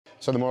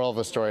So the moral of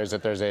the story is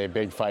that there's a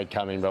big fight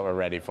coming, but we're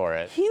ready for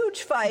it.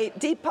 Huge fight,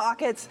 deep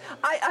pockets.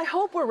 I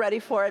hope we're ready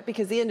for it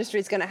because the industry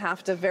is going to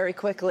have to very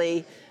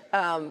quickly,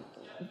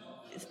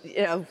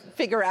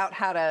 figure out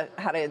how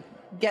to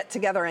get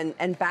together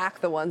and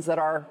back the ones that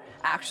are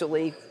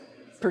actually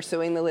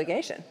pursuing the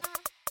litigation.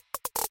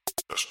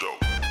 Let's go.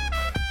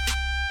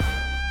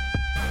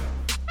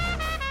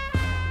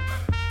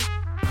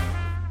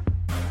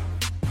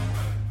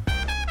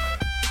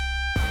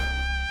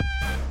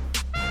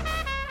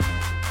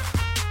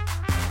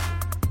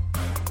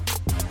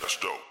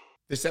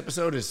 This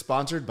episode is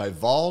sponsored by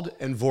Vald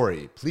and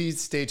Vori. Please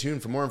stay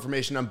tuned for more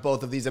information on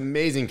both of these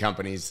amazing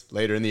companies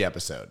later in the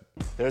episode.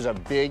 There's a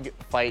big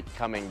fight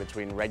coming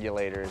between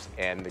regulators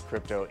and the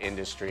crypto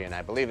industry, and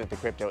I believe that the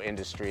crypto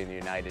industry in the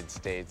United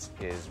States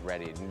is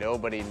ready.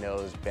 Nobody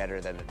knows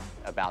better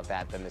about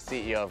that than the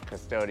CEO of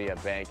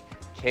Custodia Bank,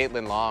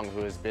 Caitlin Long,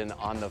 who has been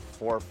on the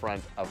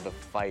forefront of the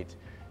fight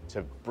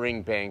to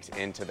bring banks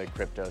into the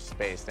crypto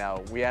space.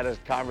 Now, we had a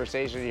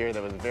conversation here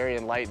that was very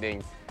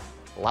enlightening.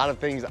 A lot of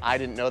things I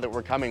didn't know that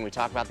were coming. We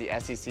talked about the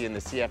SEC and the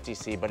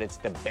CFTC, but it's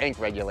the bank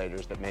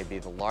regulators that may be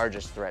the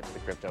largest threat to the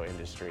crypto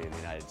industry in the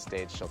United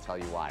States. She'll tell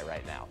you why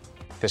right now.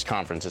 This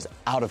conference is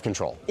out of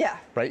control. Yeah.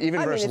 Right?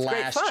 Even versus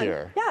last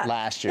year. Yeah.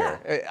 Last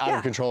year. Yeah. Out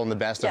of control in the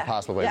best of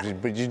possible ways. Yeah.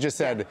 But you just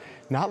said,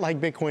 not like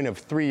Bitcoin of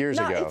 3 years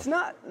ago. No, it's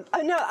not.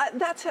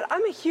 That's it.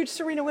 I'm a huge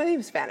Serena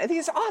Williams fan. I think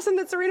it's awesome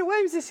that Serena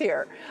Williams is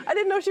here. I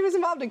didn't know she was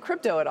involved in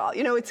crypto at all.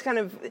 You know, it's kind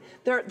of,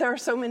 there are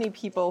so many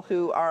people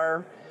who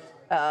are,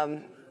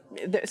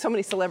 so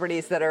many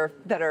celebrities that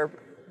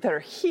are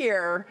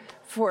here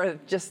for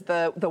just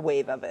the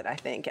wave of it, I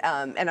think.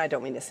 And I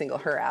don't mean to single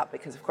her out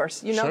because, of course,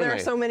 there are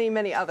so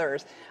many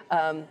others.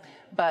 And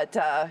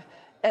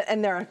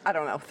there are, I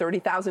don't know,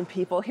 30,000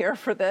 people here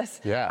for this.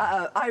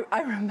 Yeah.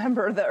 I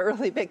remember the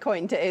early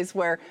Bitcoin days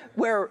where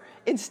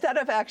instead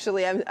of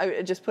actually,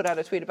 I just put out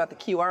a tweet about the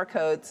QR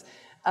codes,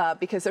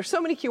 because there's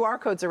so many QR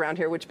codes around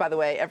here, which, by the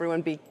way,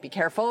 everyone be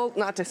careful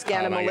not to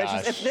scan a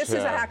malicious. If this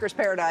is a hacker's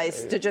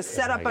paradise, to just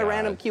set up a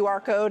random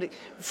QR code,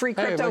 free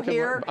crypto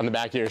here. On the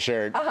back of your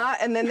shirt.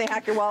 And then they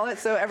hack your wallet,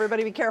 so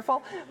everybody be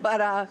careful. But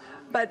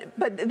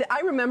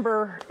I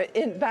remember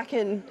back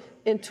in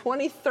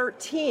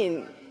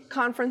 2013,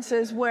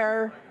 conferences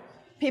where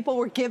people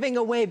were giving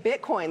away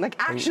Bitcoin, like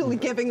actually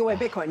giving away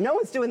Bitcoin. No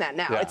one's doing that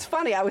now. Yeah. It's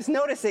funny, I was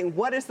noticing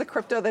what is the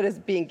crypto that is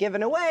being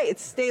given away?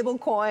 It's stable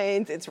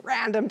coins, it's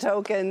random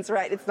tokens,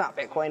 right? It's not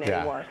Bitcoin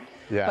anymore.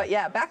 Yeah. But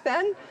yeah, back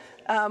then,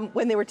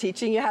 when they were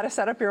teaching you how to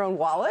set up your own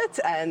wallet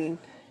and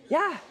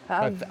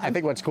I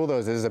think what's cool though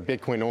is this is a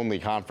Bitcoin only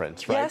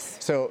conference, right? Yes.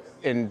 So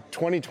in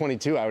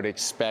 2022, I would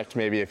expect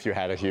maybe if you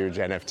had a huge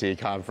NFT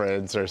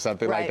conference or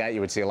something like that, you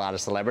would see a lot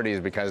of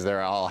celebrities because they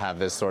all have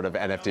this sort of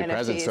NFT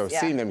presence. So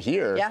seeing them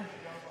here. Yeah.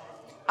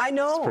 I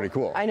know. It's pretty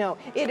cool. I know.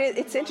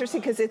 It's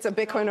interesting because it's a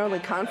Bitcoin-only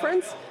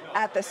conference.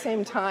 At the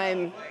same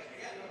time,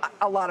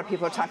 a lot of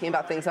people are talking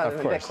about things other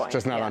than Bitcoin.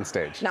 Just not on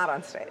stage. Not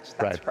on stage.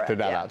 That's correct. They're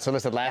not out. So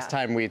listen, last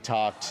time we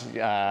talked,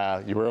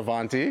 you were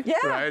Avanti,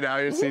 right? Now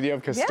you're CEO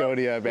of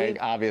Custodia Bank,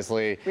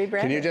 obviously.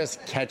 Rebranded. Can you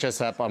just catch us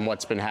up on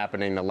what's been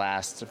happening the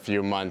last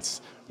few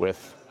months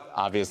with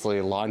obviously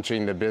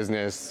launching the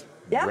business?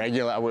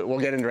 Yeah. We'll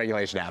get into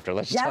regulation after.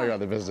 Let's just talk about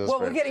the business Well,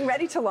 first. we're getting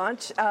ready to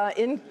launch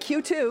in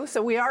Q2,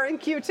 so we are in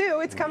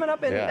Q2. It's coming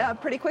up in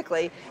pretty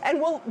quickly,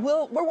 and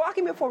we're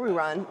walking before we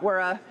run.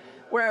 We're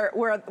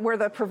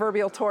the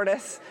proverbial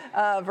tortoise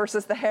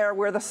versus the hare.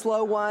 We're the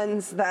slow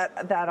ones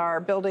that are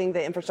building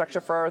the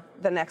infrastructure for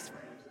the next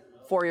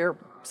 4-year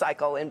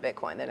cycle in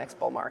Bitcoin, the next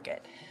bull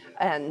market,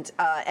 and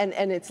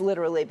it's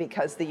literally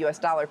because the U.S.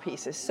 dollar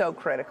piece is so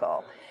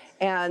critical,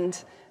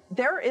 and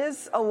there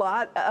is a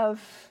lot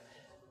of.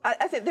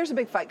 I think there's a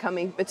big fight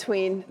coming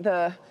between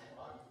the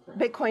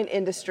Bitcoin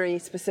industry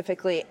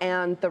specifically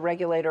and the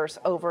regulators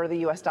over the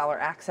US dollar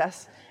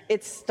access.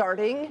 It's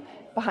starting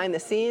behind the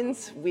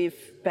scenes.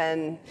 We've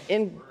been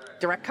in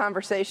direct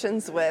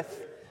conversations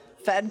with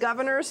Fed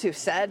governors who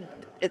said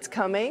it's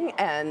coming,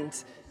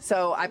 and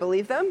so I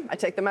believe them. I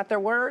take them at their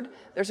word.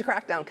 There's a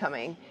crackdown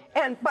coming.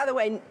 And by the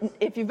way,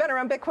 if you've been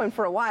around Bitcoin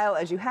for a while,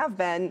 as you have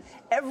been,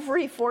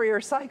 every 4-year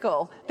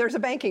cycle, there's a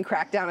banking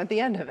crackdown at the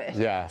end of it.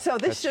 Yeah, so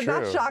this should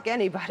not shock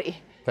anybody.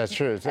 That's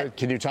true. So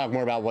can you talk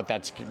more about what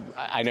that's?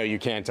 I know you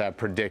can't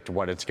predict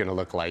what it's going to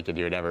look like and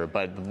do whatever,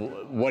 but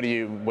what do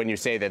you, when you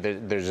say that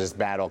there's this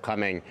battle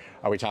coming,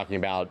 are we talking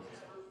about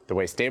the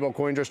way stable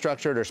coins are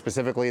structured, or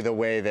specifically the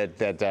way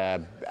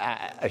that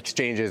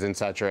exchanges and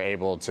such are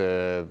able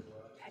to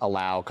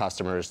allow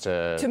customers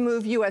to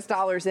move U.S.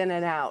 dollars in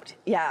and out?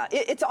 Yeah,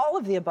 it's all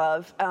of the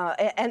above.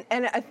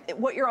 And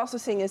what you're also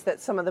seeing is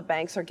that some of the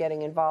banks are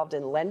getting involved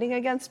in lending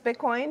against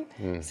Bitcoin,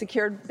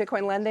 secured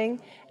Bitcoin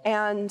lending,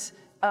 and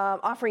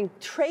offering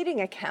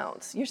trading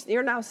accounts.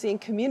 You're now seeing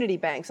community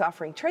banks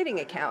offering trading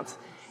accounts.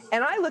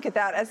 And I look at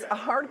that as a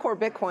hardcore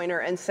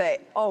Bitcoiner and say,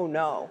 oh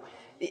no.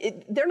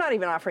 they're not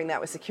even offering that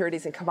with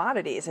securities and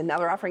commodities, and now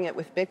they're offering it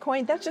with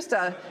Bitcoin.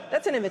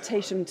 That's an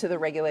invitation to the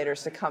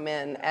regulators to come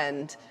in,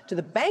 and to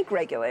the bank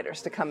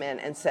regulators to come in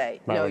and say,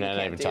 no, you can't do that. We're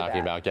not even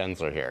talking about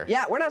Gensler here.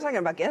 Yeah, we're not talking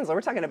about Gensler.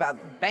 We're talking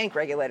about bank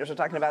regulators. We're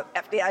talking about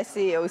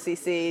FDIC,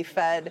 OCC,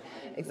 Fed.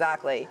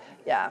 Exactly.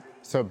 Yeah.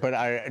 So,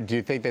 but do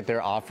you think that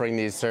they're offering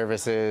these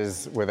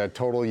services with a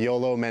total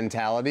YOLO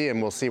mentality,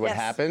 and we'll see what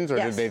happens, or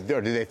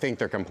do they think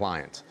they're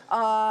compliant?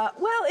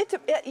 Well,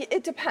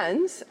 it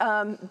depends,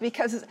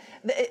 because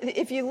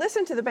if you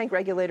listen to the bank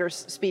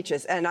regulators'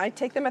 speeches, and I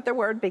take them at their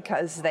word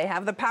because they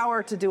have the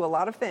power to do a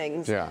lot of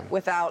things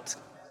without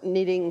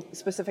needing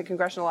specific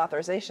congressional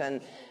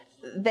authorization,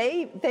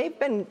 they've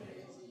been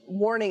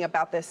warning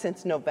about this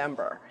since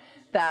November,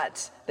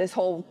 that this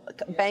whole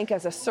bank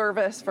as a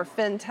service for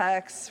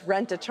fintechs,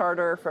 rent a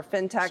charter for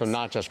fintechs. So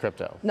not just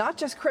crypto. Not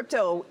just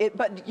crypto,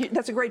 but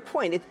that's a great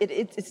point.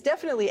 It's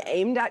definitely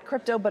aimed at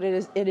crypto, but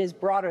it is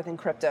broader than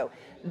crypto.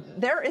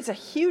 There is a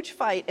huge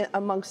fight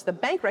amongst the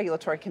bank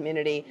regulatory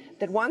community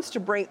that wants to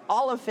bring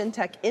all of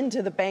fintech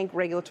into the bank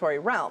regulatory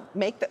realm,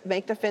 make the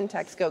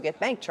fintechs go get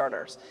bank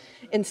charters,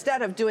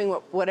 instead of doing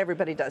what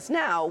everybody does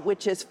now,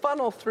 which is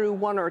funnel through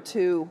one or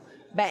two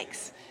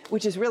banks,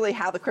 which is really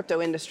how the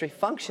crypto industry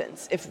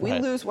functions. If we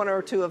lose one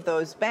or two of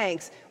those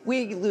banks,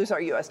 we lose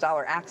our US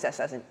dollar access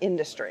as an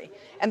industry.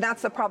 And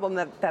that's the problem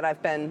that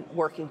I've been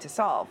working to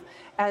solve.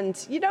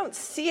 And you don't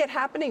see it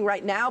happening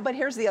right now, but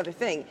here's the other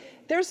thing.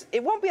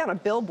 It won't be on a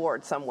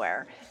billboard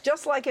somewhere.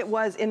 Just like it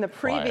was in the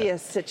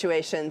previous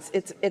situations,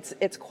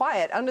 it's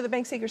quiet. Under the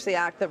Bank Secrecy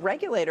Act, the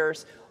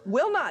regulators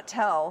will not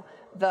tell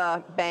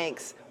the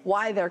banks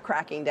why they're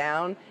cracking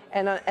down,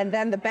 and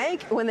then the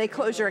bank, when they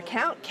close your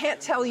account, can't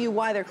tell you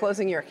why they're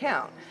closing your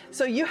account.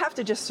 So you have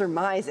to just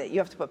surmise it. You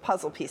have to put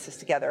puzzle pieces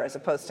together as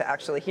opposed to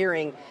actually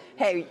hearing,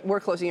 hey, we're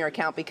closing your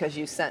account because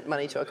you sent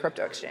money to a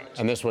crypto exchange.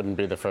 And this wouldn't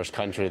be the first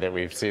country that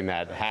we've seen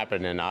that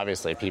happen, and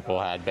obviously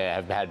people have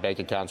had bank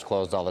accounts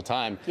closed all the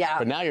time. Yeah.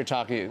 But now you're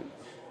talking,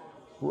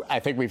 I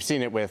think we've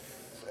seen it with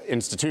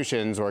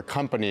institutions or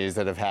companies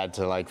that have had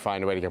to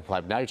find a way to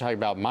comply. But now you're talking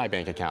about my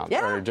bank account,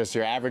 or just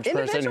your average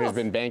person who's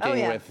been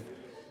banking with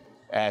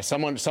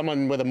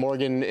someone with a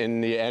Morgan in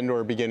the end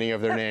or beginning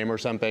of their name or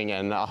something,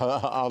 and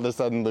all of a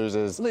sudden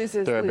loses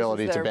their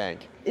ability to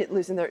bank.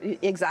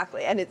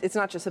 Exactly, and it's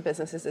not just the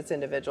businesses; it's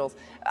individuals.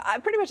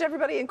 Pretty much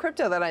everybody in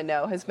crypto that I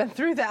know has been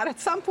through that at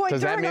some point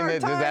during our time.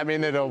 Does that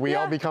mean that we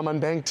all become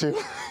unbanked too?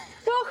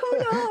 Well, who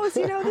knows?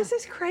 This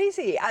is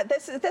crazy.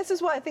 This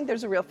is why I think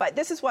there's a real fight.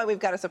 This is why we've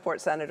got to support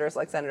senators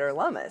like Senator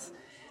Lummis,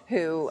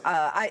 who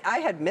I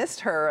had missed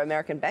her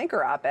American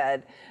Banker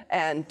op-ed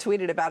and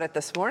tweeted about it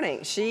this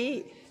morning.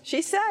 She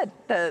said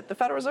the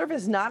Federal Reserve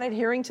is not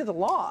adhering to the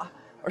law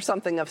or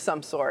something of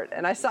some sort.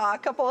 And I saw a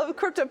couple of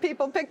crypto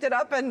people picked it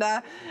up and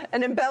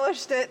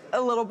embellished it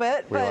a little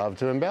bit. We love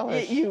to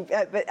embellish.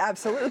 But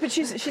absolutely. But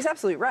she's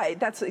absolutely right.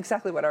 That's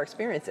exactly what our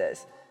experience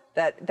is.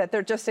 That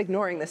they're just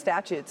ignoring the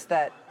statutes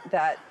that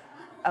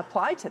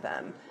apply to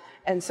them.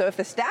 And so if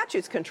the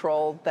statute's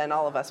controlled, then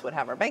all of us would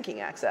have our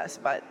banking access.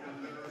 But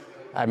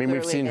I mean,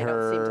 we've seen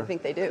her. Don't seem to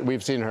think they do.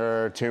 We've seen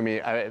her,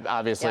 Toomey.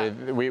 Obviously,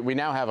 we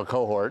now have a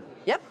cohort.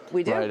 Yep,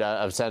 we do. Right,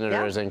 of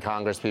senators and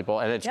Congress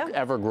people, and it's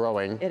ever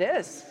growing. It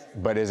is.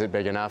 But is it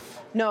big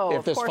enough? No,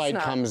 if this fight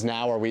comes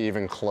now, are we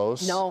even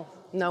close? No,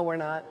 we're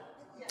not.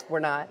 We're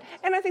not.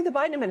 And I think the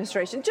Biden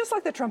administration, just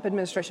like the Trump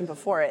administration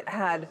before it,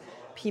 had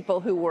people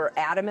who were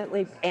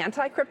adamantly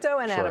anti-crypto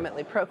and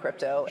adamantly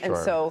pro-crypto. And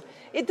so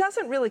it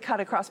doesn't really cut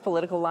across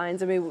political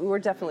lines. I mean, we're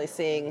definitely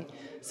seeing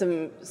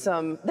some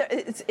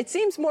it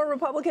seems more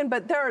Republican,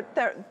 but there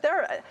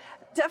are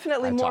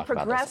definitely more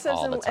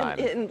progressives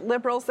and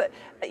liberals that,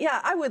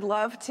 I would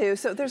love to.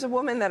 So there's a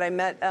woman that I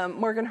met,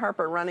 Morgan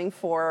Harper, running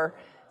for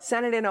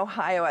Senate in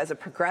Ohio as a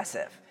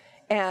progressive.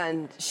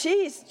 And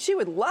she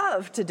would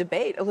love to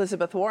debate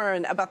Elizabeth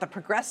Warren about the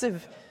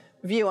progressive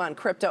view on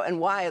crypto and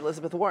why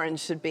Elizabeth Warren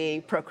should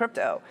be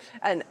pro-crypto.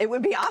 And it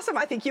would be awesome.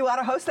 I think you ought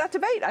to host that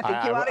debate. I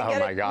think you ought to get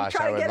it. Oh my gosh,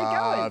 I would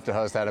love to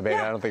host that debate.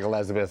 I don't think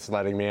Elizabeth's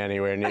letting me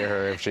anywhere near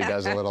her if she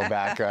does a little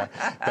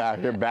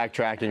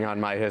backtracking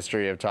on my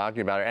history of talking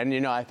about her.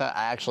 And I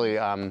actually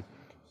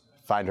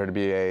find her to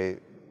be a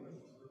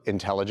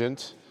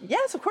intelligent,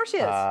 yes, of course she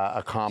is,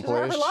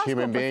 accomplished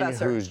human being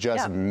who's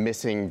just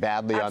missing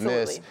badly on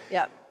this.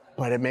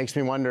 But it makes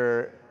me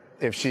wonder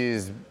if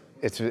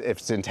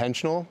it's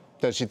intentional.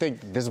 Does she think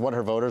this is what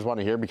her voters want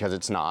to hear because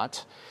it's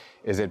not?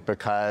 Is it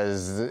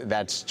because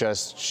that's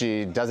just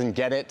she doesn't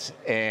get it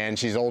and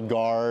she's old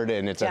guard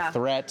and it's a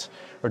threat?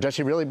 Or does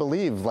she really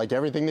believe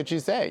everything that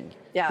she's saying?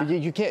 Yeah.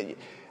 You can't.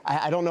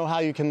 I don't know how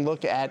you can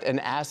look at an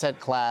asset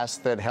class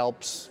that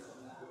helps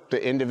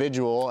the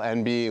individual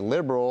and be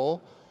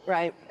liberal.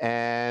 Right.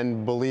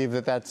 And believe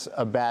that that's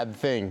a bad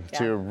thing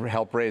to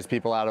help raise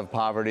people out of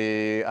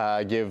poverty,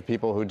 give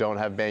people who don't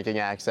have banking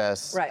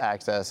access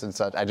and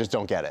such. I just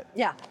don't get it.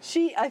 Yeah.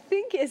 She, I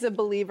think, is a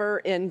believer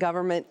in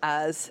government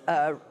as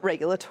a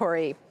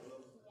regulatory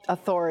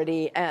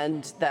authority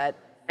and that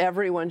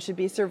everyone should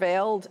be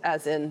surveilled,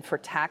 as in for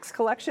tax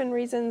collection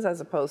reasons,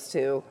 as opposed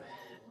to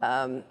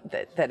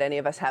that any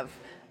of us have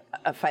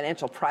a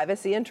financial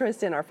privacy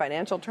interest in our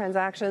financial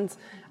transactions.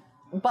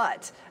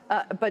 But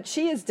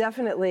she is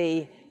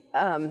definitely,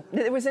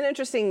 there was an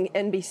interesting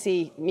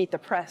NBC Meet the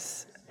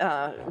Press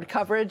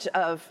coverage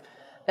of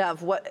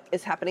what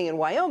is happening in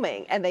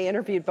Wyoming, and they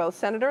interviewed both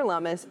Senator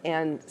Lummis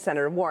and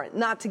Senator Warren.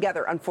 Not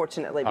together,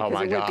 unfortunately, because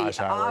it would be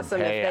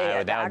awesome if they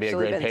had that would be a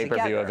great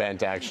pay-per-view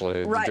event,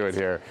 actually, to do it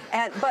here.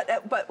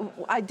 But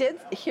I did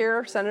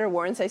hear Senator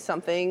Warren say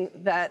something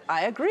that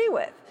I agree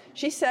with.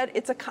 She said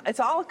it's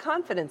all a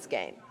confidence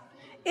game.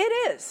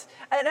 It is.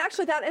 And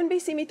actually, that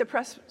NBC Meet the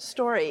Press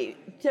story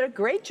did a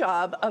great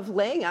job of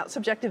laying out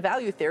subjective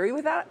value theory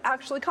without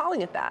actually calling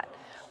it that.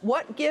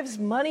 What gives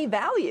money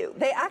value?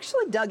 They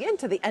actually dug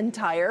into the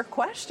entire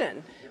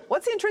question.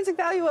 What's the intrinsic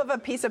value of a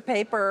piece of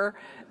paper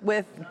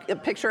with a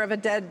picture of a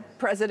dead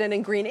president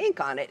in green ink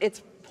on it?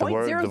 It's the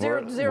word of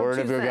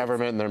your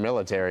government and their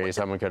military,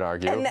 someone could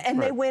argue.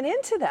 And they went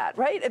into that,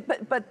 right?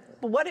 But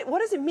what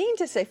does it mean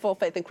to say full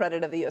faith and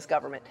credit of the U.S.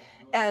 government?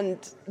 And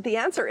the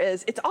answer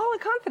is it's all a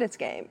confidence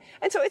game.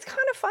 And so it's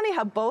kind of funny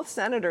how both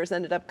senators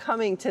ended up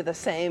coming to the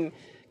same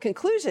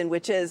conclusion,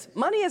 which is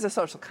money is a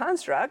social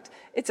construct.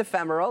 It's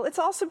ephemeral. It's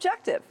all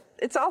subjective.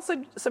 It's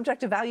also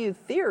subjective value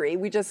theory.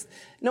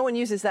 No one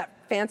uses that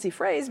fancy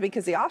phrase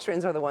because the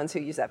Austrians are the ones who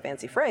use that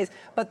fancy phrase,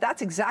 but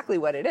that's exactly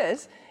what it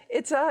is.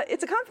 It's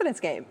a confidence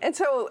game. And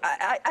so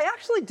I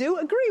actually do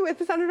agree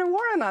with Senator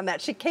Warren on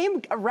that. She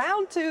came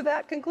around to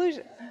that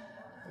conclusion.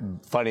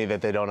 Funny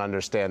that they don't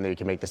understand that you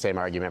can make the same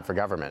argument for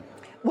government.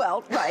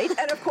 Well, right,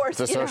 and of course...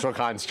 It's a social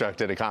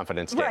construct and a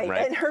confidence game,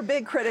 right? And her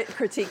big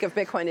critique of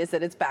Bitcoin is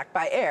that it's backed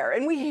by air,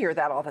 and we hear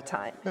that all the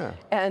time. Yeah.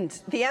 And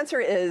the answer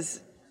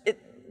is,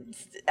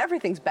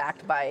 everything's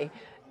backed by...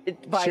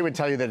 She would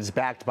tell you that it's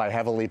backed by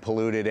heavily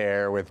polluted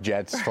air with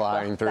jets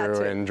flying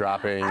through and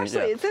dropping.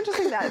 Actually, it's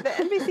interesting that the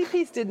NBC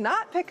piece did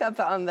not pick up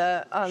on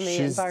the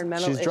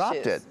environmental issues. She's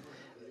dropped it.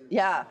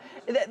 Yeah,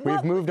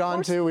 we've moved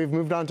on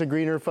to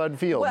greener FUD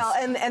fields. Well,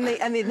 and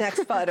the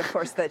next FUD, of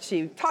course, that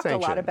she talked a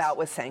lot about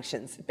was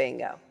sanctions.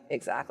 Bingo,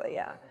 exactly,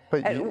 yeah.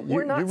 But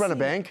you run a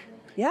bank?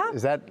 Yeah.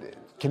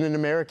 Can an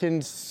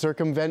American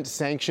circumvent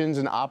sanctions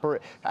and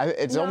operate?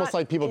 It's almost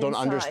like people don't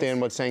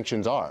understand what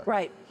sanctions are.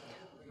 Right.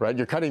 Right,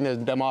 you're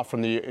cutting them off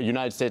from the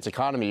United States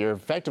economy. You're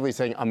effectively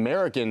saying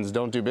Americans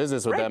don't do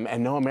business with them,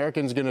 and no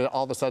American's going to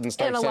all of a sudden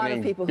start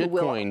sending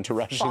Bitcoin to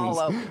Russians.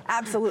 Follow.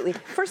 Absolutely.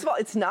 First of all,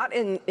 it's not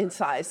in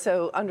size.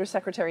 So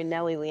Undersecretary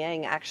Nellie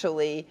Liang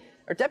actually,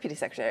 or Deputy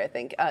Secretary, I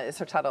think, is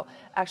her title,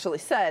 actually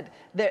said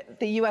that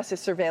the U.S. is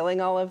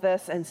surveilling all of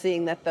this and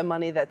seeing that the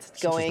money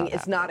that's going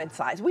is not in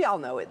size. We all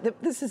know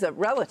it. This is a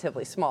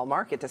relatively small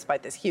market,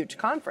 despite this huge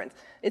conference.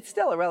 It's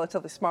still a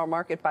relatively small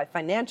market by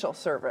financial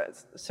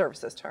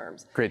services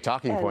terms. Great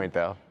talking point,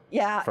 though.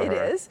 Yeah, it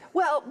is.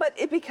 Well, but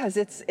because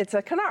it's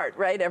a canard,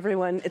 right?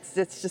 Everyone, it's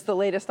just the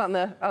latest on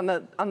the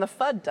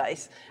FUD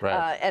dice,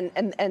 right?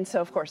 And so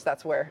of course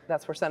that's where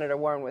Senator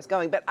Warren was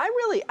going. But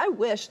I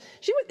wish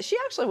she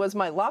actually was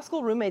my law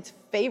school roommate's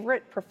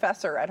favorite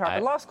professor at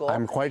Harvard Law School.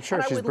 I'm quite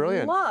sure she's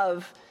brilliant. I would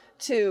love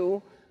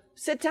to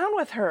sit down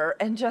with her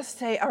and just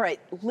say, all right,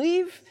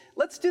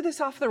 let's do this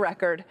off the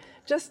record.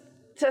 Just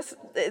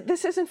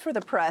this isn't for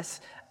the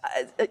press.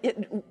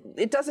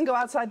 It doesn't go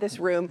outside this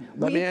room.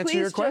 Let me answer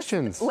your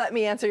questions. Let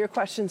me answer your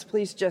questions.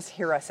 Please just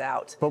hear us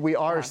out. But we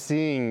are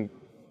seeing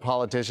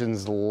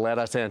politicians let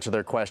us answer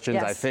their questions,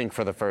 yes. I think,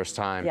 for the first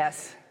time.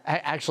 Yes.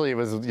 Actually, it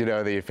was,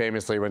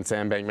 famously when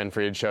Sam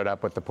Bankman-Fried showed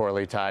up with the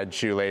poorly tied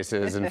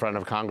shoelaces in front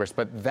of Congress.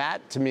 But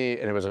that, to me,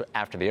 and it was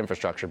after the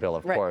infrastructure bill,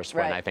 of course,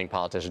 when I think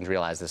politicians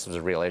realized this was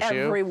a real issue.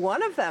 Every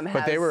one of them has.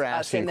 But they were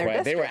asking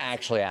they were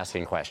actually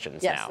asking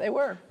questions now. Yes, they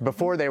were.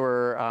 Before they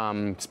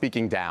were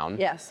speaking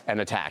down and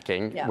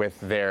attacking with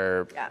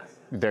their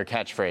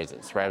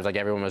catchphrases, right? It was like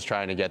everyone was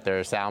trying to get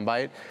their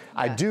soundbite.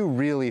 I do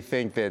really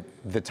think that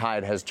the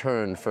tide has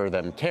turned for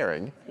them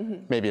caring.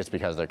 Mm-hmm. Maybe it's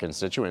because their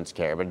constituents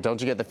care, but don't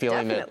you get the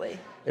feeling that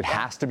it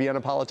has to be on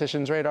a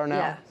politician's radar now?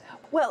 Yeah.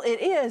 Well,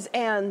 it is,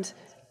 and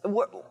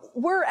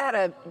we're at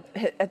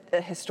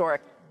a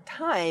historic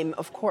time,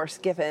 of course,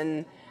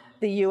 given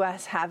the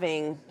U.S.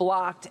 having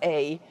blocked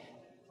a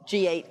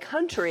G8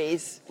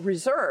 country's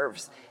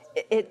reserves.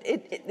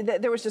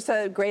 There was just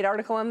a great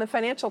article in the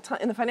Financial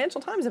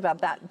Times about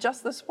that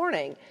just this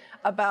morning,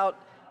 about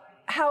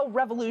how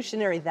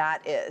revolutionary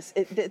that is.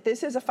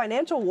 This is a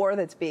financial war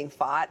that's being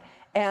fought,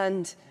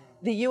 and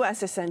the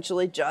U.S.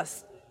 essentially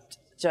just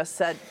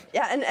said,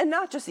 and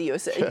not just the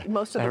U.S.,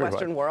 most of the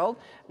Western world,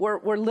 we're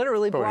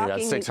literally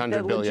blocking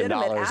 $600 billion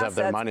of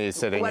their money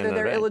sitting in whether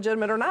they're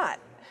illegitimate or not.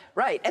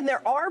 Right, and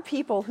there are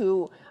people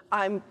who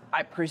I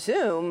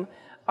presume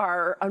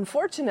are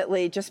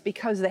unfortunately, just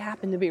because they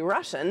happen to be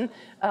Russian,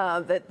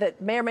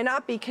 that may or may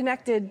not be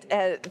connected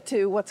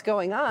to what's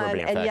going on,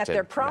 and yet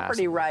their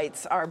property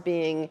rights are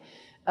being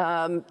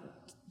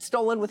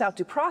stolen without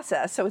due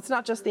process. So it's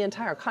not just the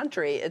entire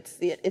country;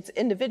 it's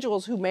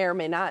individuals who may or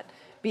may not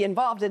be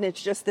involved, and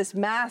it's just this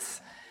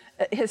mass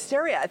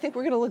hysteria. I think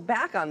we're going to look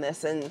back on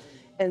this and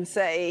and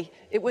say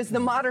it was the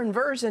modern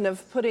version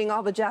of putting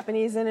all the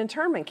Japanese in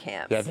internment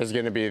camps. Yeah, there's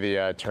going to be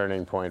the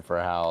turning point for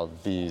how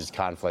these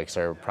conflicts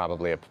are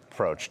probably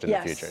approached in the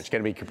future. It's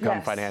going to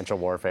become financial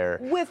warfare.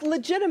 With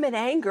legitimate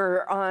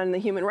anger on the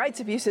human rights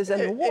abuses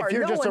and the war. If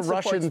you're just a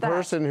Russian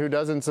person who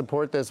doesn't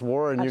support this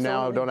war and you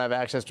now don't have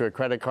access to a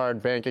credit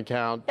card, bank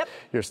account,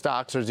 your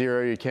stocks are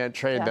zero, you can't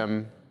trade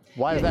them,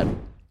 why is that?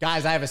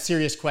 Guys, I have a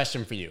serious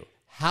question for you.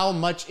 How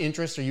much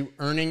interest are you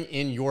earning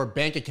in your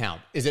bank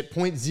account? Is it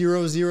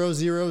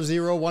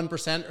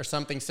 0.00001% or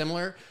something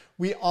similar?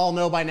 We all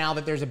know by now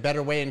that there's a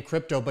better way in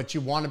crypto, but you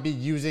want to be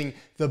using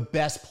the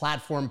best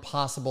platform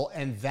possible,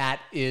 and that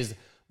is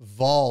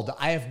Vauld.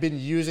 I have been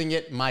using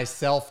it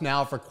myself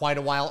now for quite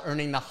a while,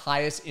 earning the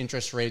highest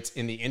interest rates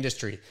in the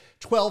industry.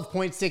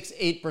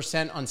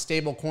 12.68% on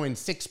stablecoin,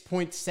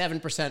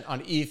 6.7%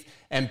 on ETH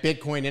and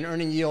Bitcoin, and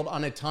earning yield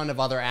on a ton of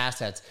other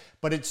assets.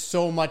 But it's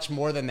so much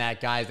more than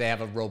that, guys. They have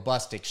a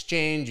robust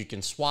exchange. You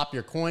can swap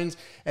your coins,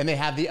 and they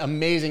have the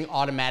amazing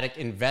automatic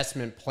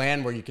investment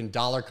plan where you can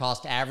dollar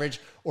cost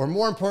average, or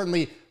more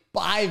importantly,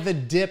 buy the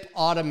dip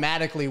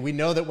automatically. We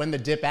know that when the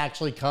dip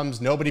actually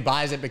comes, nobody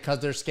buys it because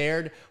they're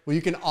scared. Well,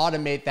 you can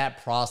automate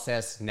that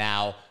process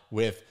now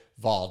with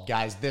Vauld.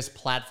 Guys, this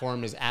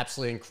platform is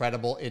absolutely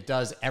incredible. It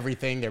does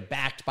everything. They're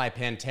backed by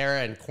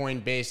Pantera and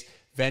Coinbase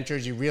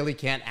Ventures. You really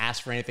can't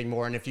ask for anything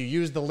more. And if you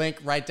use the link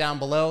right down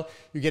below,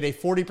 you get a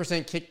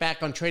 40%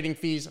 kickback on trading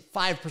fees,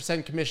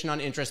 5% commission on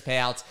interest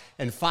payouts,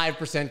 and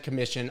 5%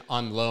 commission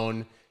on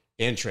loan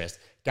interest.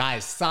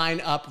 Guys,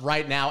 sign up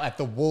right now at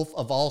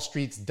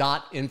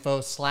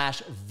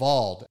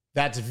thewolfofallstreets.info/Vauld.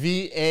 That's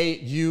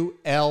VAULD.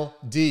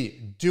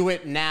 Do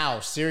it now,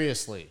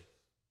 seriously.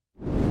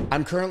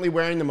 I'm currently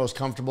wearing the most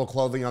comfortable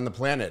clothing on the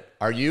planet.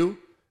 Are you?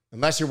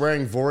 Unless you're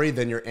wearing Vori,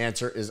 then your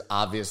answer is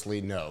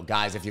obviously no.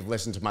 Guys, if you've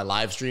listened to my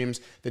live streams,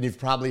 then you've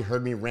probably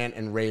heard me rant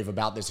and rave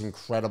about this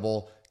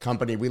incredible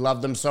company. We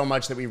love them so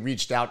much that we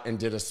reached out and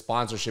did a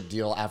sponsorship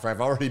deal after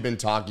I've already been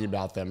talking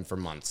about them for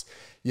months.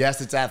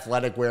 Yes, it's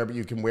athletic wear, but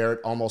you can wear it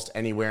almost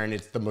anywhere, and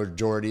it's the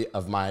majority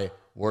of my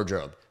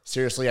wardrobe.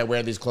 Seriously, I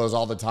wear these clothes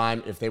all the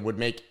time. If they would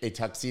make a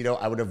tuxedo,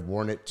 I would have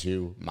worn it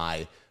to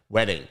my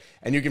wedding.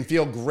 And you can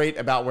feel great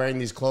about wearing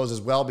these clothes as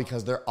well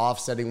because they're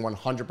offsetting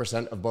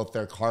 100% of both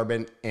their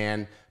carbon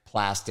and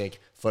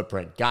plastic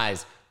footprint.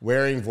 Guys,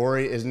 wearing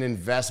Vori is an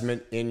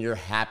investment in your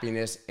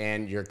happiness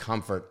and your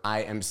comfort.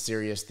 I am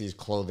serious. These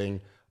clothing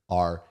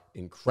are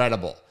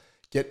incredible.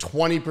 Get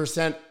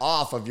 20%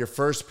 off of your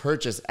first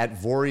purchase at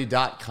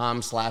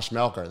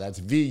Vori.com/Melker.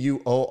 That's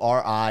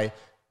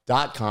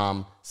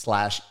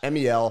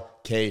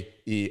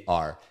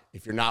VUORI.com/MELKER.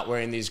 If you're not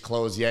wearing these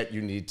clothes yet,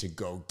 you need to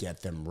go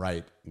get them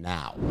right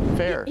now.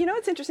 Fair. You know,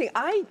 it's interesting.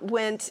 I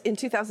went in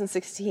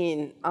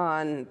 2016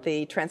 on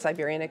the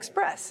Trans-Siberian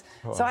Express.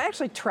 Oh. So I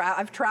actually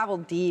I've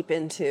traveled deep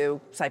into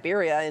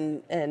Siberia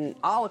and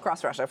all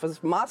across Russia. It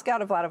was Moscow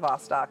to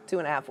Vladivostok,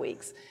 2.5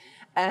 weeks.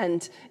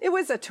 And it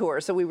was a tour,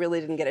 so we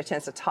really didn't get a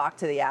chance to talk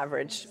to the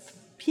average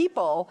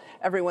people.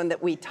 Everyone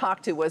that we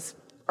talked to was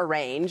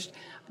arranged.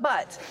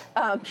 But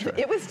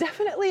It was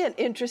definitely an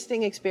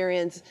interesting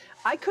experience.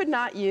 I could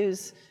not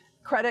use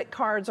credit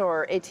cards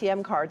or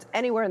ATM cards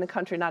anywhere in the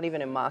country, not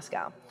even in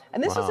Moscow.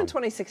 And this was in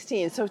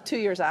 2016, so 2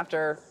 years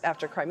after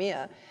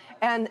Crimea.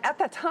 And at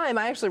that time,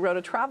 I actually wrote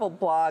a travel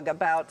blog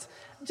about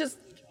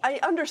I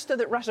understood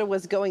that Russia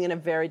was going in a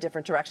very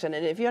different direction.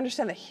 And if you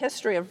understand the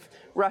history of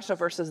Russia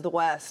versus the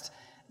West,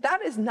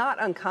 that is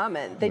not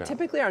uncommon. They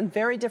typically are in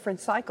very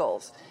different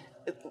cycles.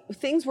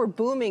 Things were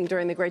booming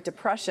during the Great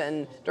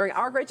Depression. During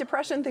our Great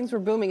Depression, things were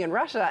booming in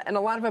Russia, and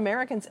a lot of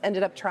Americans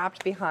ended up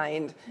trapped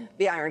behind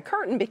the Iron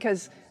Curtain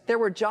because there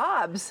were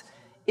jobs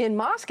in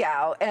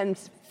Moscow, and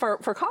for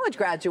college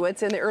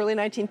graduates in the early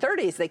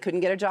 1930s, they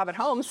couldn't get a job at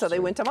home, so they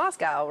went to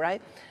Moscow,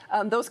 right?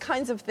 Those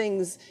kinds of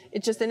things,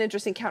 it's just an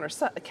interesting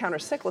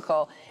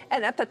counter-cyclical.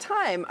 And at the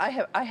time,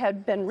 I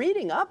had been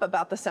reading up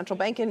about the central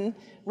bank in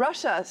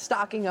Russia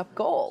stocking up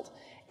gold.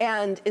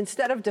 And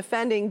instead of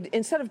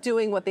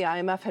doing what the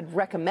IMF had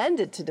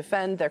recommended to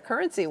defend their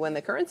currency when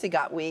the currency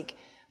got weak,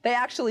 they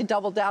actually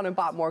doubled down and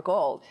bought more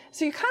gold.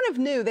 So you kind of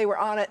knew they were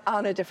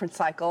on a different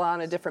cycle,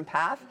 on a different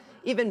path,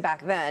 even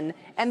back then.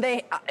 And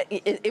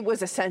it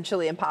was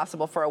essentially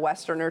impossible for a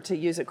Westerner to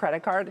use a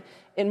credit card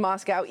in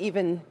Moscow,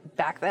 even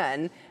back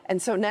then. And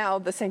so now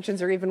the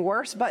sanctions are even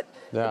worse. But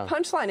the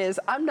punchline is,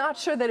 I'm not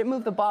sure that it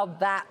moved the ball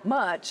that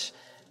much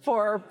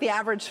for the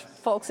average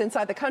folks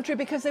inside the country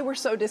because they were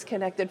so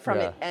disconnected from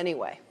it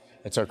anyway.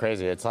 It's so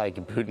crazy. It's like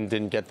Putin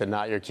didn't get the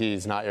 "not your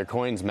keys, not your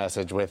coins"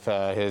 message with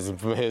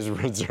his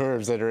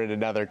reserves that are in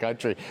another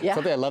country. Yeah.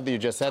 Something I love that you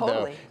just said,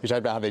 though. You talked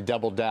about how they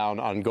doubled down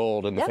on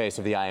gold in the face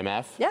of the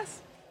IMF.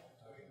 Yes.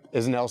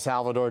 Isn't El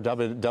Salvador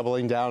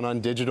doubling down on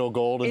digital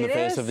gold in the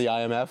face of the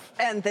IMF?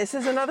 And this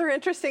is another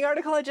interesting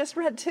article I just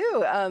read,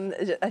 too.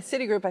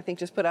 Citigroup, I think,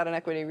 just put out an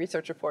equity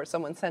research report.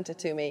 Someone sent it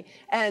to me.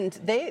 And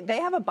they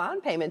have a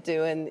bond payment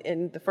due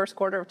in the first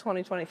quarter of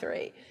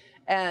 2023.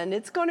 And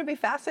it's going to be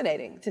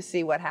fascinating to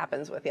see what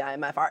happens with the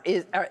IMF.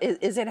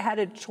 Is it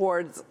headed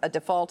towards a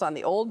default on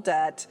the old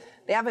debt?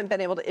 They haven't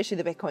been able to issue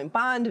the Bitcoin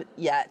bond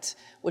yet,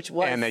 which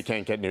was... And they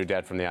can't get new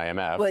debt from the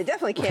IMF. Well, they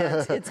definitely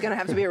can't. It's going to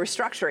have to be a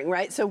restructuring,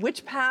 right? So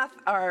which path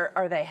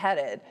are they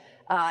headed?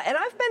 And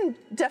I've been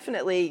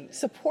definitely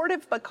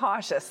supportive but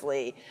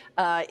cautiously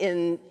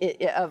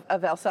of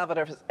El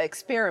Salvador's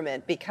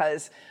experiment,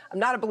 because I'm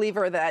not a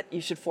believer that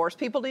you should force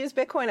people to use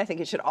Bitcoin. I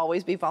think it should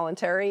always be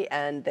voluntary,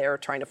 and they're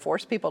trying to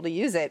force people to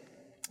use it.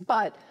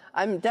 But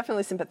I'm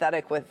definitely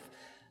sympathetic with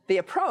the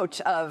approach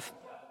of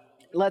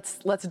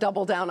let's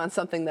double down on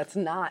something that's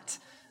not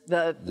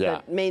the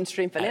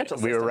mainstream financial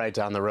system. We were right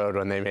down the road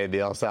when they made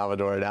the El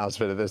Salvador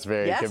announcement at this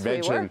very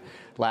convention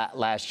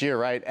last year,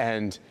 right?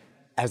 And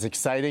as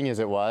exciting as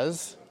it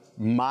was,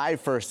 my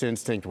first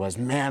instinct was,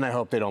 man, I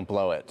hope they don't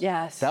blow it.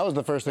 Yes. That was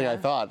the first thing I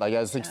thought. Like,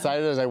 as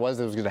excited as I was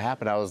that it was going to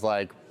happen, I was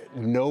like,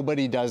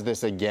 nobody does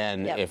this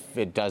again if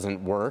it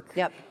doesn't work.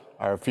 Yep.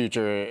 Our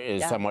future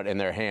is somewhat in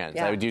their hands.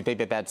 Yeah. Do you think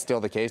that that's still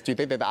the case? Do you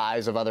think that the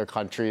eyes of other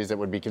countries that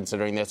would be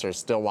considering this are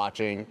still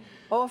watching?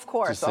 Oh, of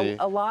course.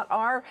 A lot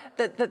are.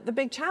 The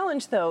big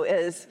challenge, though,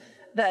 is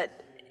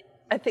that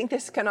I think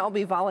this can all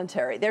be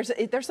voluntary.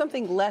 There's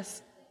something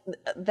less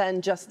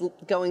than just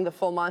going the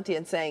full Monty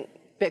and saying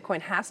Bitcoin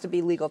has to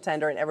be legal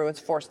tender and everyone's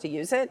forced to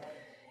use it.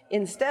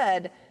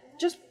 Instead,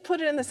 just put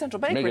it in the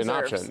central bank reserves. Make it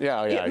an option.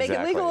 Yeah, Make exactly.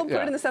 it legal and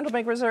put it in the central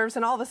bank reserves,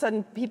 and all of a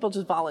sudden people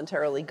just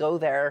voluntarily go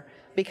there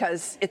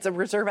because it's a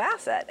reserve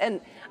asset. And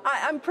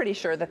I'm pretty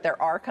sure that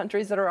there are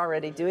countries that are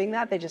already doing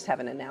that. They just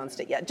haven't announced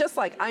it yet. Just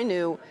like I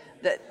knew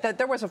that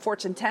there was a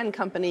Fortune 10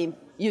 company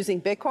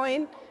using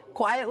Bitcoin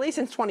quietly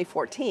since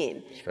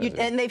 2014,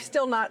 and they've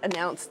still not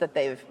announced that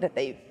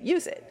they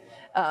use it.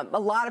 A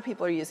lot of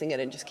people are using it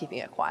and just keeping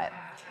it quiet.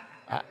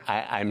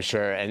 I'm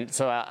sure. And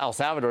so El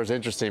Salvador is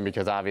interesting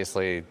because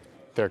obviously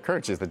their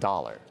currency is the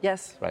dollar.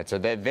 Yes. Right. So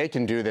they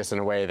can do this in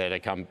a way that a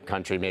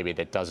country maybe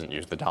that doesn't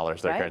use the dollar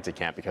as their currency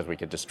can't, because we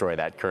could destroy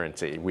that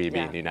currency, we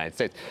being the United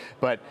States.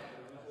 But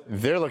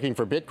they're looking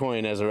for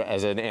Bitcoin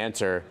as an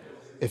answer.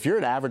 If you're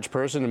an average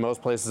person in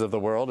most places of the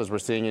world, as we're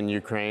seeing in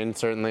Ukraine,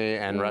 certainly,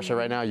 and Russia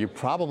right now, you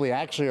probably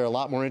actually are a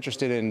lot more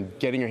interested in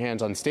getting your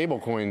hands on stable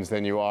coins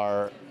than you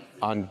are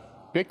on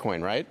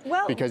Bitcoin, right?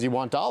 Well, because you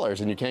want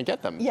dollars and you can't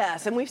get them.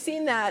 Yes, and we've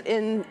seen that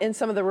in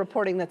some of the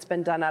reporting that's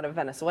been done out of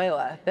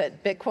Venezuela,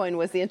 that Bitcoin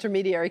was the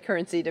intermediary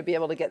currency to be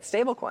able to get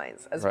stable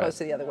coins as opposed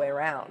to the other way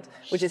around,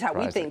 which is how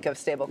we think of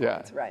stable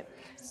coins, right?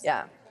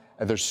 Yeah.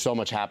 There's so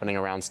much happening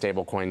around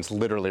stable coins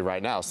literally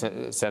right now.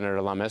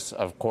 Senator Lummis,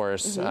 of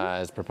course,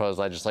 has proposed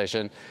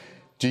legislation.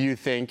 Do you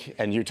think,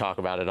 and you talk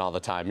about it all the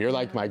time, you're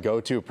like my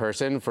go-to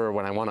person for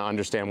when I want to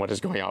understand what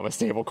is going on with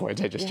stable coins.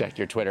 I just check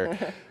your Twitter.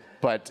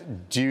 But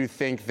do you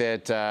think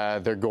that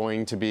they're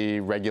going to be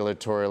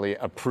regulatorily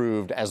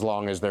approved as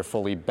long as they're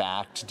fully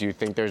backed? Do you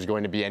think there's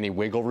going to be any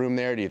wiggle room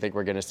there? Do you think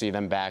we're going to see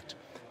them backed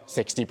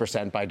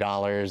 60% by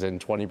dollars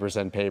and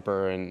 20%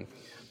 paper? And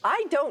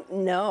I don't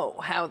know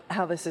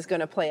how this is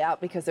going to play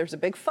out, because there's a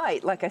big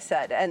fight, like I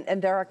said,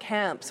 and there are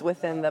camps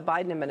within the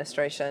Biden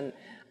administration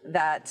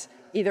that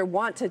either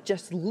want to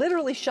just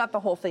literally shut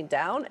the whole thing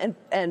down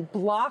and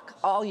block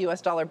all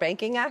US dollar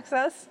banking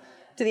access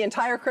to the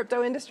entire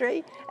crypto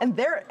industry. And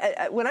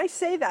when I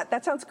say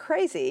that sounds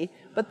crazy,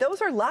 but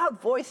those are loud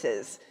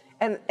voices.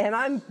 And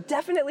I'm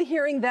definitely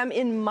hearing them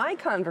in my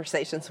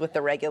conversations with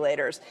the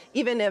regulators,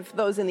 even if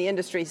those in the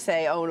industry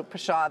say, oh,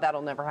 pshaw,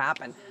 that'll never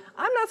happen.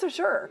 I'm not so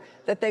sure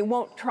that they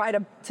won't try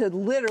to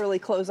literally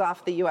close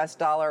off the US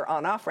dollar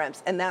on-off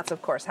ramps. And that's,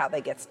 of course, how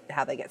they get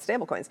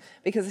stablecoins,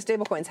 because the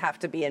stablecoins have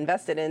to be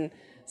invested in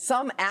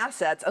some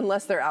assets,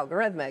 unless they're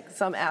algorithmic,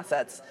 some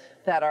assets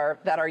that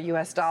are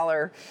US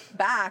dollar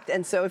backed.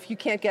 And so if you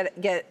can't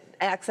get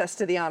access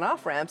to the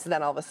on-off ramps,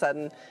 then all of a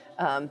sudden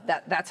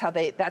that's how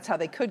they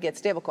could get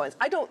stablecoins.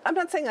 I'm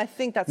not saying I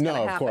think that's going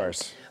to happen. No, of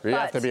course. You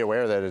have to be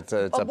aware that it's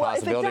a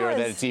possibility, or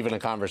that it's even a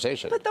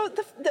conversation. But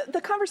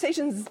the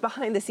conversations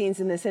behind the scenes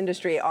in this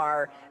industry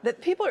are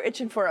that people are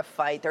itching for a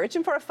fight. They're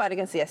itching for a fight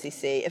against the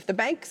SEC. If the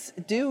banks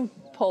do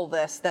pull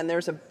this, then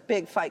there's a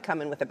big fight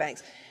coming with the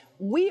banks.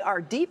 We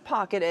are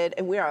deep-pocketed,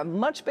 and we are a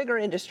much bigger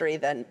industry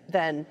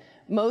than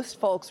most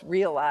folks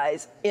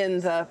realize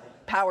in the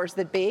powers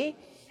that be.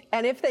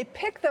 And if they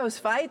pick those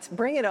fights,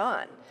 bring it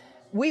on.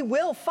 We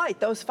will fight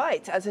those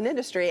fights as an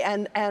industry,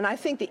 and I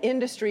think the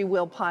industry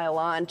will pile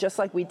on, just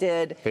like we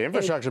did. The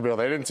infrastructure bill,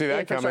 they didn't see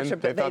that coming.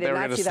 They thought they were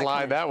going to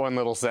slide that one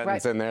little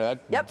sentence in there,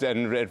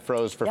 and it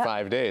froze for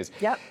 5 days.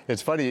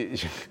 It's funny,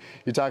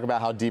 you talk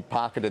about how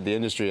deep-pocketed the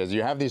industry is.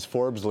 You have these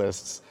Forbes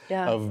lists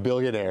of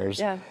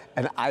billionaires,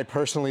 and I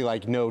personally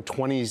know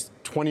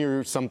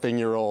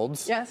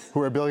 20-something-year-olds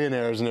who are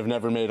billionaires and have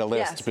never made a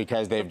list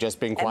because they've just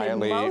been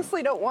quietly. And they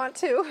mostly don't want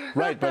to.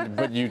 Right,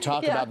 but you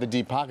talk about the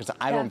deep pockets.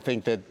 I don't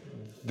think that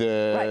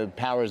the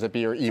powers that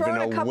be are even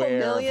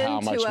aware of how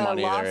much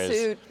money there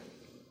is.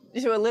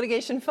 To a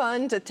litigation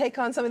fund to take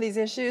on some of these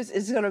issues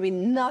is going to be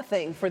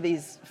nothing for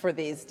these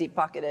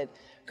deep-pocketed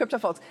crypto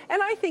folks.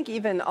 And I think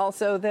even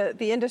also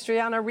the industry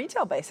on a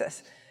retail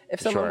basis.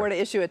 If someone were to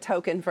issue a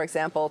token, for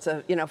example,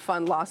 to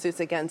fund lawsuits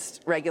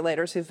against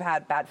regulators who've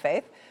had bad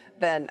faith,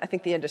 then I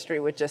think the industry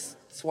would just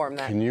swarm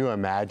that. Can you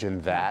imagine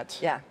that?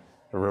 Yeah.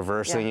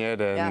 reversing it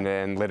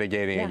and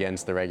litigating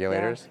against the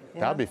regulators.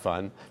 That would be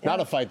fun. Not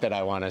a fight that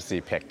I want to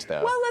see picked,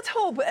 though. Well, let's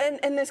hope.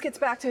 And this gets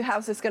back to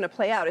how's this going to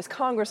play out. Is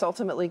Congress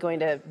ultimately going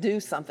to do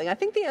something? I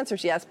think the answer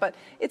is yes, but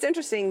it's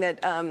interesting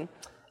that,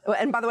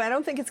 and by the way, I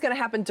don't think it's going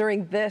to happen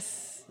during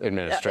this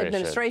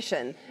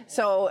administration.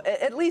 So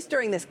at least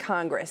during this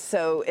Congress.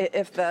 So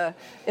if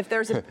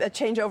there's a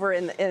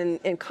changeover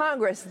in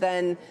Congress,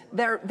 then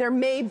there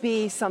may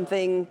be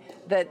something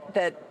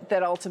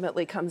that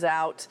ultimately comes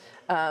out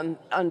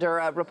under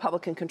a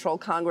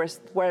Republican-controlled Congress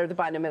where the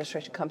Biden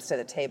administration comes to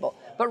the table.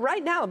 But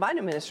right now, the Biden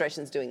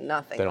administration is doing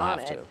nothing on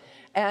it.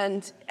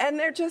 And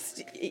they're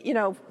just,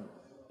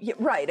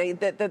 right.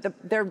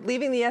 They're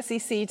leaving the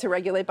SEC to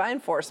regulate by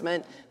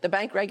enforcement, the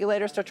bank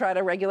regulators to try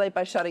to regulate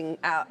by shutting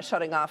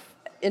off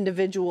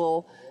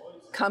individual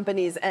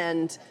companies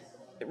and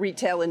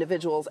retail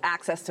individuals'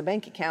 access to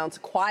bank accounts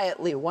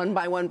quietly, one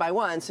by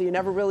one, so you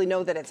never really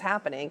know that it's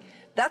happening.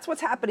 That's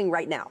what's happening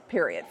right now,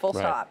 period, full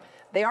stop.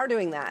 They are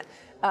doing that.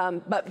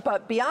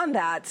 But beyond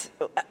that,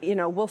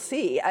 we'll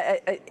see.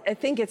 I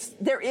think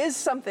there is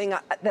something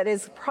that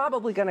is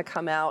probably going to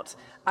come out,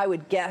 I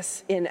would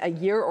guess, in a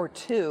year or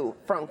two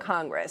from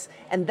Congress,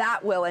 and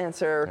that will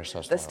answer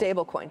the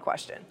stablecoin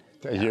question.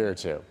 A year or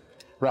two.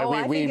 Right,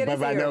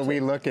 I know we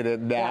look at it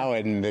now,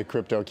 and the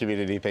crypto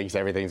community thinks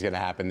everything's going to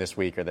happen this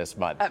week or this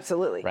month.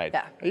 Absolutely. Right.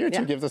 A year or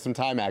two gives us some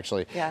time,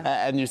 actually.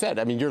 And you said,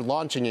 you're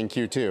launching in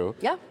Q2.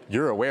 Yeah.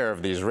 You're aware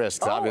of these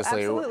risks,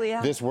 obviously. Absolutely,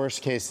 This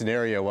worst case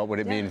scenario, what would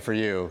it mean for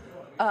you?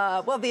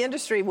 Well, the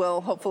industry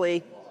will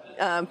hopefully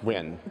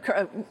win.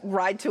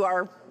 Ride to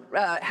our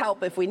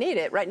help if we need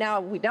it. Right now,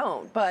 we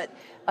don't. But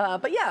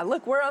yeah,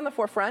 look, we're on the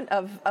forefront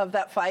of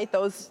that fight.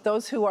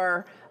 Those who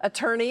are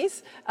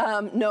attorneys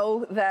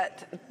know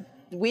that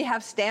we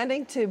have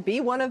standing to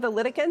be one of the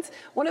litigants.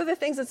 One of the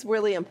things that's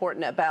really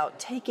important about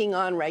taking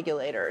on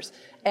regulators,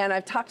 and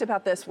I've talked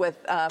about this with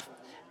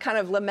kind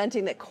of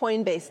lamenting that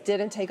Coinbase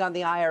didn't take on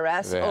the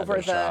IRS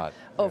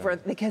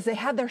because they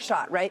had their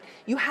shot, right?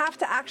 You have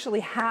to actually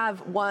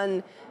have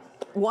one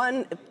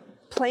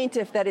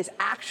plaintiff that is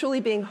actually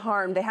being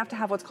harmed. They have to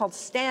have what's called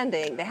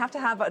standing. They have to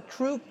have a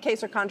true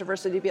case or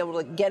controversy to be able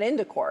to get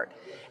into court.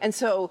 And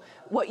so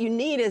what you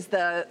need is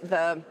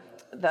the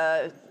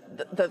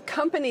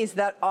companies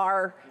that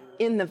are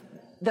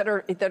that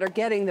are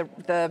getting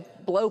the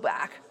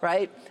blowback,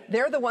 right?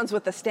 They're the ones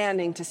with the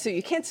standing to sue.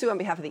 You can't sue on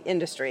behalf of the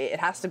industry.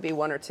 It has to be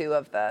one or two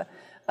of the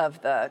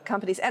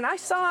companies. And I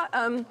saw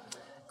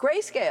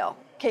Grayscale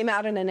came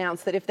out and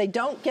announced that if they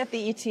don't get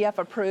the ETF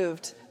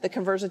approved, the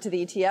conversion to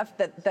the ETF,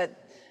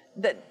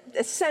 that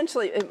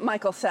essentially,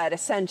 Michael said,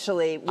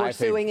 we're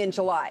suing in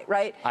July,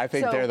 right? I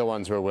think they're the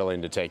ones who are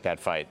willing to take that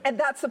fight. And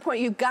that's the point.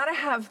 You've got to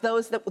have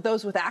those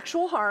with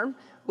actual harm,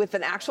 with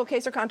an actual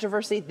case or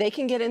controversy. They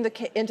can get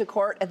into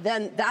court, and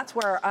then that's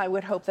where I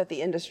would hope that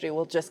the industry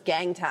will just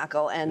gang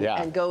tackle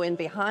and go in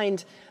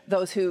behind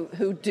those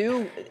who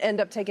do end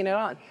up taking it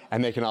on.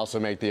 And they can also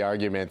make the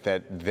argument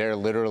that they're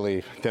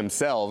literally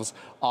themselves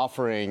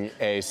offering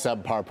a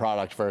subpar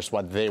product versus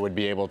what they would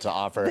be able to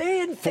offer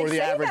for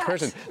the average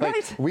person.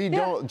 Right. We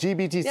don't,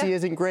 GBTC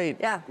isn't great.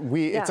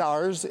 It's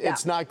ours.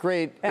 It's not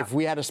great. If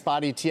we had a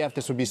spot ETF,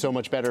 this would be so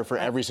much better for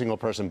every single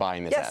person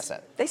buying this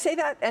asset. They say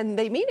that and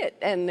they mean it,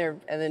 and they're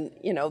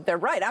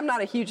right. I'm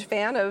not a huge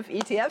fan of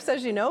ETFs,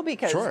 as you know,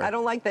 because I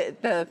don't like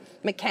the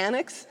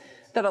mechanics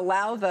that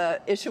allow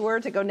the issuer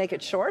to go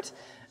naked short.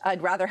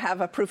 I'd rather have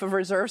a proof of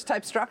reserves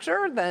type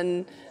structure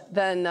than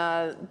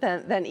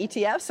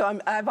ETF. So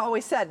I've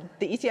always said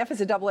the ETF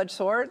is a double-edged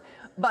sword.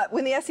 But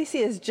when the SEC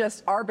is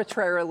just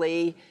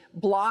arbitrarily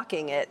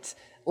blocking it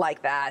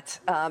like that,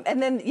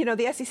 and then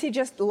the SEC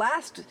just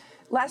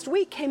last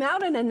week came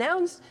out and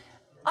announced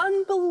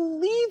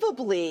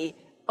unbelievably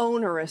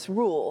onerous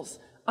rules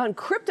on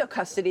crypto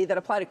custody that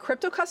apply to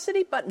crypto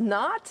custody, but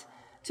not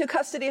to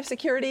custody of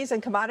securities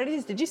and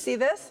commodities. Did you see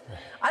this?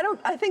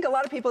 I think a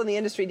lot of people in the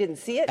industry didn't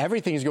see it.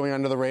 Everything's going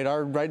under the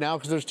radar right now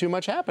because there's too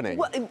much happening.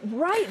 Well,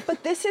 right, but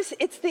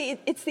it's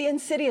the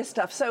insidious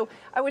stuff. So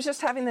I was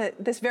just having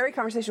this very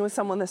conversation with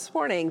someone this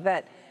morning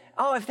that,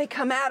 if they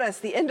come at us,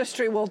 the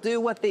industry will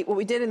do what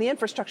we did in the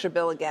infrastructure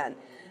bill again.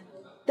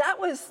 That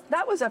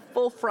was a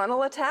full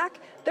frontal attack.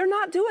 They're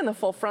not doing the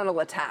full frontal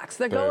attacks.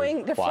 They're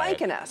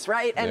flanking us,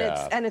 right?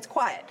 And it's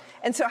quiet.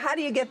 And so how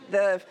do you get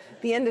the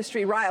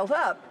industry riled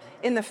up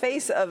in the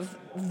face of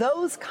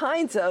those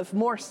kinds of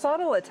more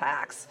subtle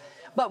attacks?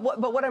 But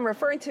what I'm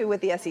referring to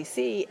with the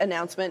SEC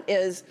announcement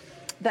is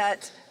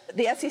that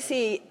the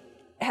SEC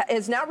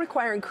is now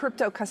requiring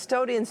crypto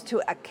custodians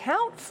to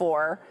account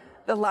for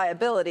the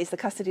liabilities, the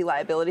custody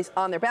liabilities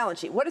on their balance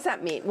sheet. What does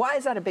that mean? Why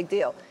is that a big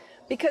deal?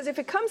 Because if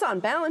it comes on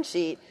balance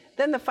sheet,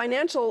 then the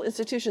financial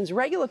institution's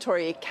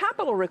regulatory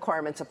capital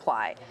requirements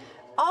apply.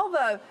 All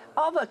the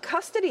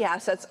custody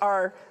assets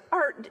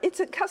it's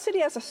a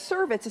custody as a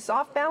service, it's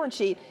off balance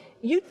sheet.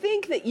 You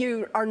think that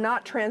you are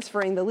not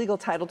transferring the legal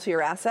title to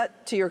your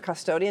asset to your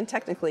custodian.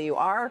 Technically you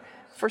are.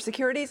 for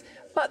securities.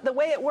 But the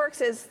way it works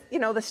is,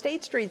 the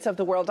State Streets of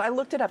the world, I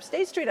looked it up.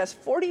 State Street has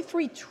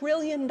 $43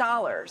 trillion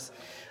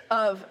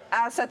of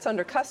assets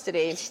under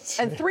custody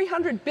and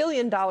 $300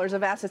 billion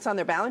of assets on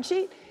their balance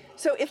sheet.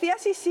 So if the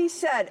SEC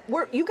said,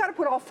 you got to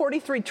put all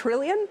 43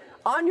 trillion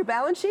on your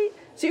balance sheet,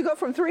 so you go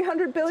from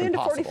 300 billion to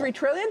 43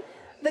 trillion,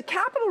 the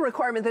capital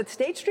requirement that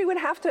State Street would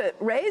have to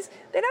raise,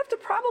 they'd have to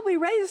probably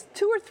raise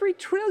 $2 or $3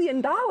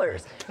 trillion,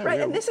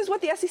 right? And this is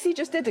what the SEC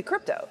just did to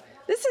crypto.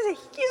 This is a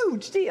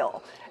huge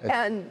deal.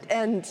 Again,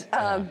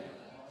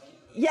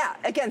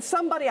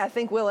 somebody I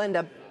think will end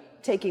up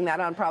taking that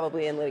on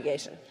probably in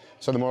litigation.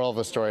 So the moral of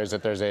the story is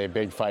that there's a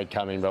big fight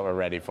coming, but we're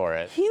ready for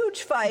it.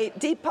 Huge fight,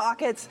 deep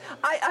pockets.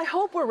 I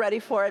hope we're ready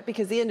for it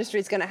because the industry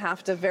is going to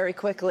have to very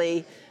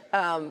quickly,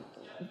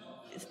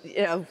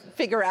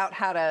 figure out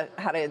how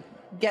to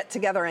get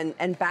together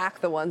and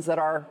back the ones that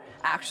are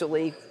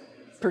actually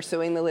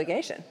pursuing the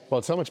litigation. Well,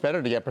 it's so much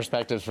better to get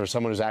perspectives for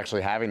someone who's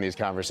actually having these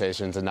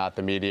conversations and not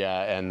the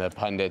media and the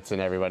pundits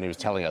and everyone who's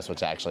telling us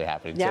what's actually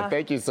happening. Yeah. So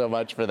thank you so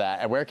much for that.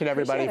 And where can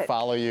everybody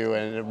follow you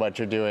and what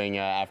you're doing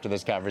after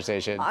this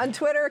conversation? On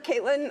Twitter,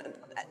 Caitlin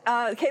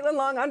Long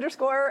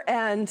 _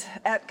 and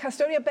at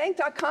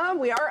custodiabank.com.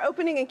 We are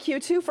opening in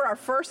Q2 for our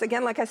first,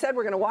 again, like I said,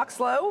 we're going to walk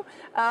slow,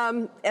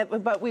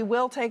 but we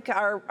will take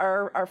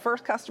our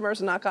first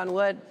customers, knock on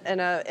wood,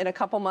 in a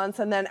couple months.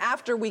 And then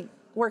after we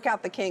work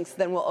out the kinks,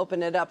 then we'll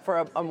open it up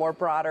for a more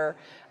broader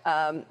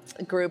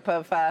group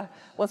of,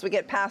 once we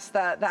get past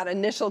that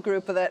initial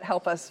group that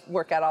help us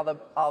work out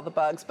all the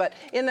bugs. But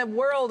in the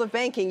world of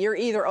banking, you're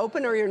either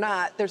open or you're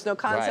not. There's no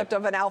concept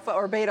of an alpha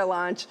or beta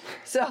launch.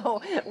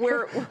 So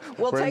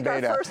we'll take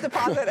our first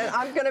deposit,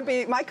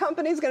 and my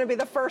company's going to be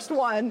the first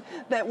one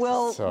that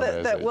will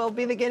will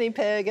be the guinea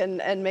pig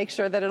and make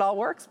sure that it all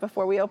works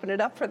before we open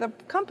it up for the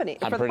company.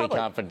 I'm pretty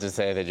confident to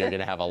say that you're going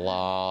to have a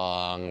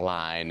long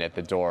line at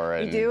the door.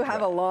 We do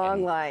have a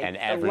long line. And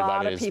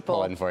everybody is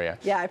pulling for you.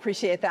 Yeah, I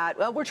appreciate that.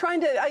 Well,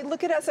 I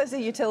look at us as a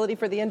utility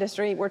for the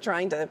industry. We're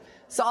trying to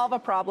solve a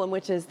problem,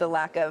 which is the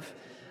lack of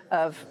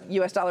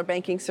U.S. dollar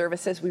banking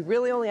services. We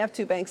really only have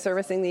 2 banks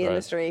servicing the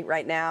industry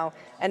right now.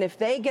 And if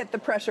they get the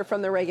pressure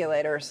from the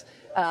regulators,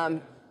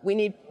 we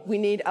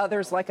need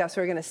others like us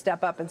who are going to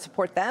step up and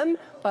support them,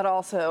 but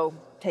also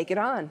take it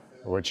on.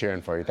 We're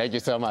cheering for you. Thank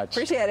you so much.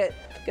 Appreciate it.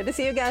 Good to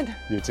see you again.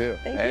 You too.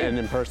 Thank you. And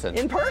in person.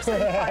 In person,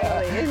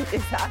 finally.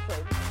 Exactly.